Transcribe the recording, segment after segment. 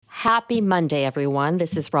Happy Monday, everyone.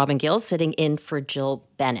 This is Robin Gill sitting in for Jill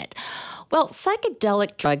Bennett. Well,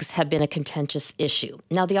 psychedelic drugs have been a contentious issue.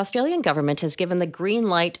 Now, the Australian government has given the green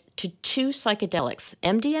light to two psychedelics,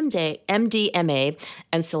 MDMA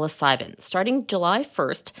and psilocybin. Starting July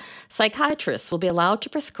 1st, psychiatrists will be allowed to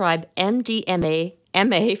prescribe MDMA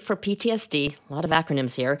for PTSD, a lot of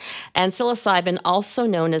acronyms here, and psilocybin, also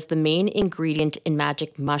known as the main ingredient in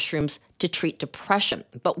magic mushrooms, to treat depression.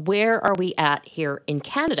 But where are we at here in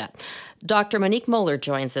Canada? Dr. Monique Moller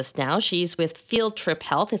joins us now. She's with Field Trip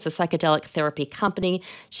Health. It's a psychedelic therapy company.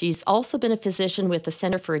 She's also been a physician with the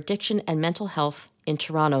Centre for Addiction and Mental Health in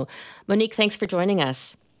Toronto. Monique, thanks for joining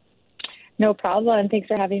us. No problem. Thanks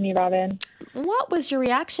for having me, Robin. What was your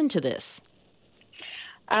reaction to this?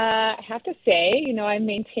 I have to say, I'm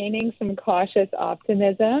maintaining some cautious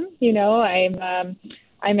optimism.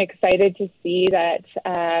 I'm excited to see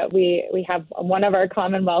that we have one of our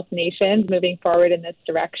Commonwealth nations moving forward in this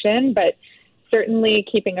direction, but certainly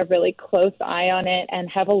keeping a really close eye on it and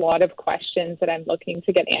have a lot of questions that I'm looking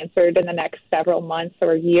to get answered in the next several months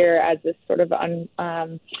or year as this sort of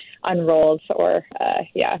unrolls or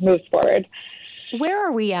moves forward. Where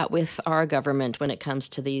are we at with our government when it comes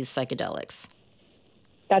to these psychedelics?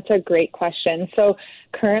 That's a great question. So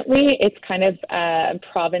currently it's kind of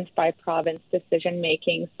province by province decision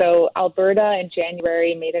making. So Alberta in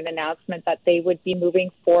January made an announcement that they would be moving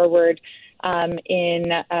forward in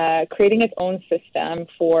creating its own system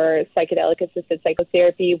for psychedelic assisted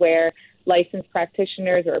psychotherapy where licensed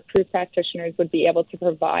practitioners or approved practitioners would be able to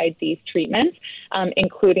provide these treatments,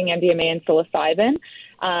 including MDMA and psilocybin.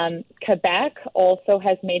 Quebec also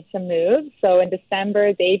has made some moves. So in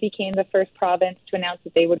December, they became the first province to announce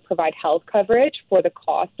that they would provide health coverage for the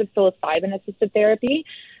cost of psilocybin-assisted therapy.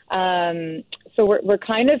 So we're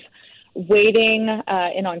kind of waiting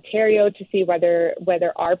in Ontario to see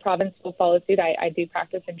whether our province will follow suit. I do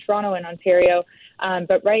practice in Toronto and Ontario,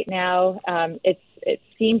 but right now it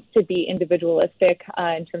seems to be individualistic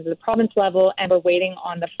in terms of the province level, and we're waiting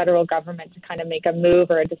on the federal government to kind of make a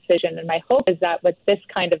move or a decision. And my hope is that with this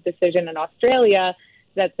kind of decision in Australia,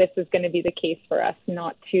 that this is going to be the case for us,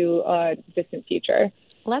 not too distant future.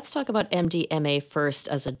 Let's talk about MDMA first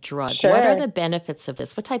as a drug. Sure. What are the benefits of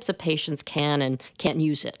this? What types of patients can and can't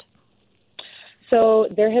use it? So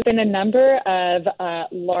there have been a number of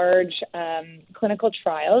large clinical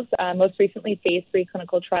trials, most recently phase 3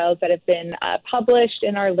 clinical trials that have been published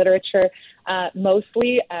in our literature,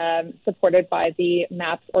 mostly supported by the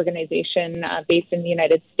MAPS organization based in the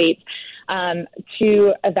United States,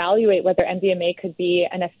 to evaluate whether MDMA could be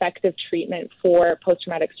an effective treatment for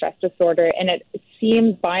post-traumatic stress disorder. And it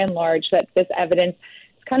seems by and large that this evidence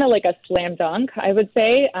kind of like a slam dunk, I would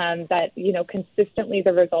say, that, consistently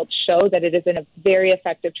the results show that it is a very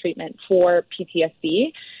effective treatment for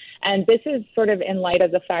PTSD. And this is sort of in light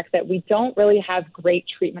of the fact that we don't really have great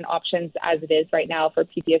treatment options as it is right now for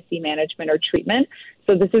PTSD management or treatment.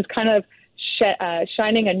 So this is kind of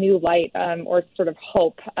shining a new light or sort of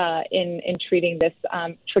hope in treating this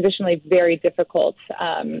traditionally very difficult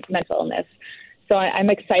mental illness. So I'm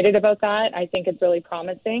excited about that. I think it's really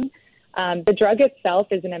promising. The drug itself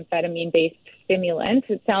is an amphetamine-based stimulant.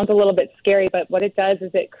 It sounds a little bit scary, but what it does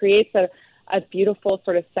is it creates a beautiful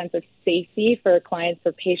sort of sense of safety for clients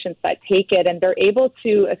or patients that take it, and they're able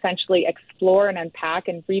to essentially explore and unpack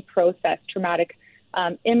and reprocess traumatic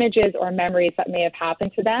images or memories that may have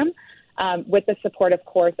happened to them with the support, of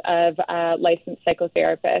course, of licensed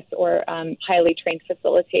psychotherapists or highly trained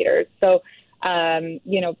facilitators. So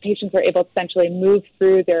patients are able to essentially move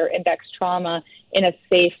through their index trauma in a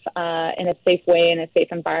safe way, in a safe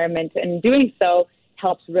environment. And doing so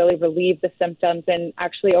helps really relieve the symptoms. And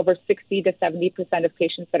actually over 60 to 70% of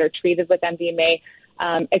patients that are treated with MDMA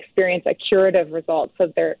experience a curative result.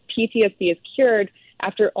 So their PTSD is cured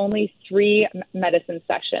after only 3 medicine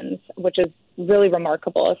sessions, which is really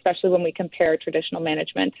remarkable, especially when we compare traditional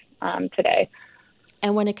management today.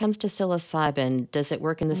 And when it comes to psilocybin, does it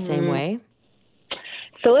work in the same way?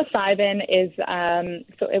 Psilocybin is,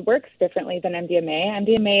 so it works differently than MDMA.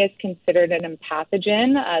 MDMA is considered an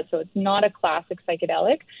empathogen, so it's not a classic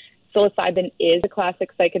psychedelic. Psilocybin is a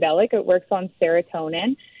classic psychedelic. It works on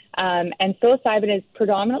serotonin. And psilocybin has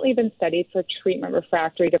predominantly been studied for treatment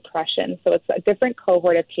refractory depression. So it's a different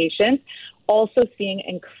cohort of patients, also seeing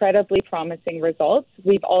incredibly promising results.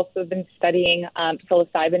 We've also been studying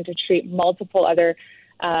psilocybin to treat multiple other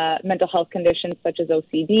mental health conditions such as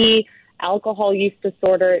OCD, alcohol use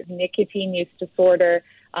disorder, nicotine use disorder.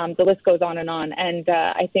 The list goes on. And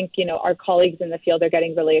I think, our colleagues in the field are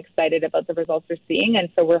getting really excited about the results we're seeing. And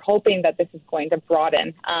so we're hoping that this is going to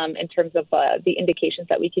broaden in terms of the indications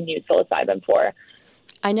that we can use psilocybin for.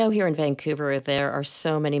 I know here in Vancouver there are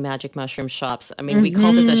so many magic mushroom shops. I mean, we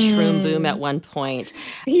called it a shroom boom at one point.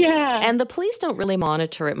 Yeah. And the police don't really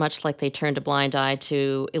monitor it much like they turned a blind eye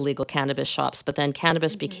to illegal cannabis shops, but then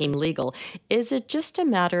cannabis became legal. Is it just a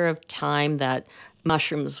matter of time that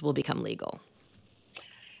mushrooms will become legal?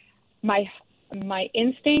 My my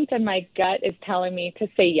instinct and my gut is telling me to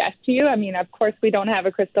say yes to you. I mean, of course, we don't have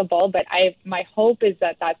a crystal ball, but my hope is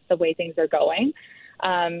that that's the way things are going.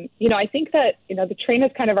 I think that the train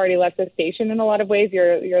has kind of already left the station in a lot of ways.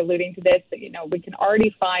 You're alluding to this. That, we can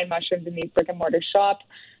already find mushrooms in these brick and mortar shops.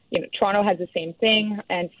 Toronto has the same thing,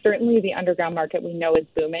 and certainly the underground market we know is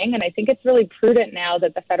booming. And I think it's really prudent now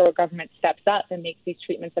that the federal government steps up and makes these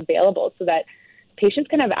treatments available so that patients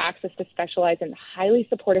can have access to specialized and highly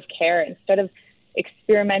supportive care instead of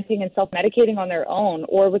experimenting and self-medicating on their own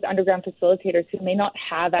or with underground facilitators who may not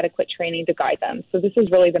have adequate training to guide them. So this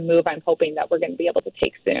is really the move I'm hoping that we're going to be able to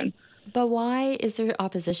take soon. But why is there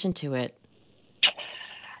opposition to it?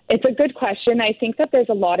 It's a good question. I think that there's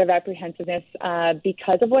a lot of apprehensiveness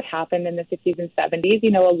because of what happened in the 60s and 70s.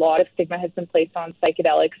 A lot of stigma has been placed on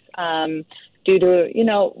psychedelics due to,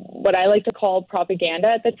 what I like to call propaganda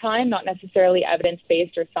at the time, not necessarily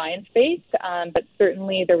evidence-based or science-based, but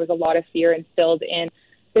certainly there was a lot of fear instilled in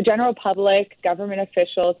the general public, government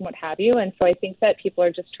officials, and what have you. And so I think that people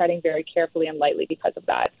are just treading very carefully and lightly because of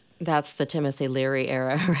that. That's the Timothy Leary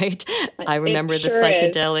era, right? I remember the sure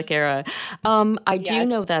psychedelic era. I do Yes.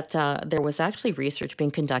 know that there was actually research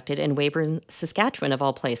being conducted in Weyburn, Saskatchewan, of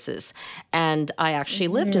all places. And I actually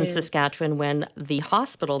lived in Saskatchewan when the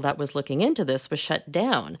hospital that was looking into this was shut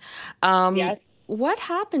down. Yes. What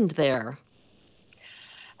happened there?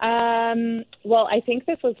 Well, I think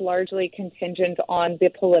this was largely contingent on the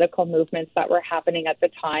political movements that were happening at the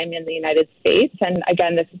time in the United States. And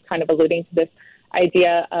again, this is kind of alluding to this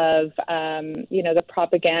idea of, the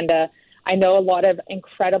propaganda. I know a lot of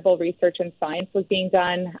incredible research and science was being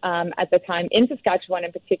done at the time in Saskatchewan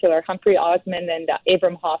in particular. Humphrey Osmond and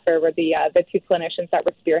Abram Hoffer were the two clinicians that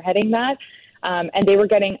were spearheading that. And they were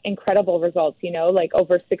getting incredible results, like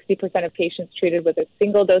over 60% of patients treated with a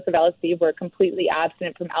single dose of LSD were completely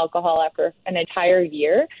abstinent from alcohol after an entire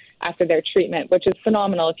year after their treatment, which is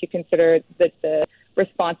phenomenal if you consider that the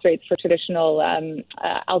response rates for traditional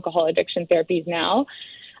alcohol addiction therapies now.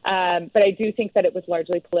 But I do think that it was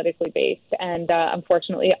largely politically based. And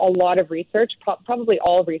unfortunately, a lot of research, probably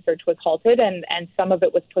all research was halted, and some of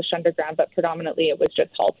it was pushed underground, but predominantly it was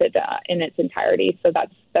just halted in its entirety. So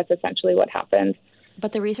that's essentially what happened.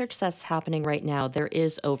 But the research that's happening right now, there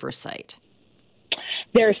is oversight.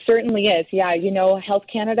 There certainly is. Yeah. Health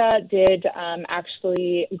Canada did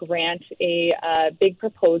actually grant a big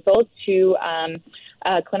proposal to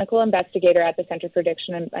a clinical investigator at the Centre for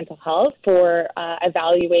Addiction and Mental Health for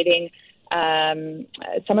evaluating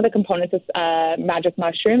some of the components of magic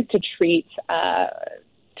mushrooms to treat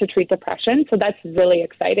depression. So that's really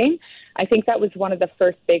exciting. I think that was one of the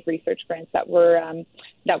first big research grants that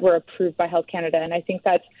were approved by Health Canada, and I think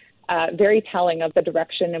that's very telling of the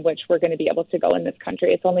direction in which we're going to be able to go in this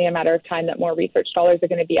country. It's only a matter of time that more research dollars are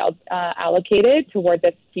going to be allocated toward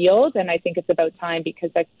this field, and I think it's about time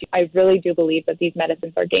because I really do believe that these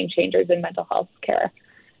medicines are game changers in mental health care.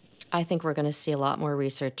 I think we're going to see a lot more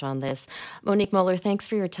research on this. Monique Moller, thanks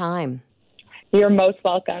for your time. You're most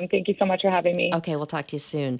welcome. Thank you so much for having me. Okay, we'll talk to you soon.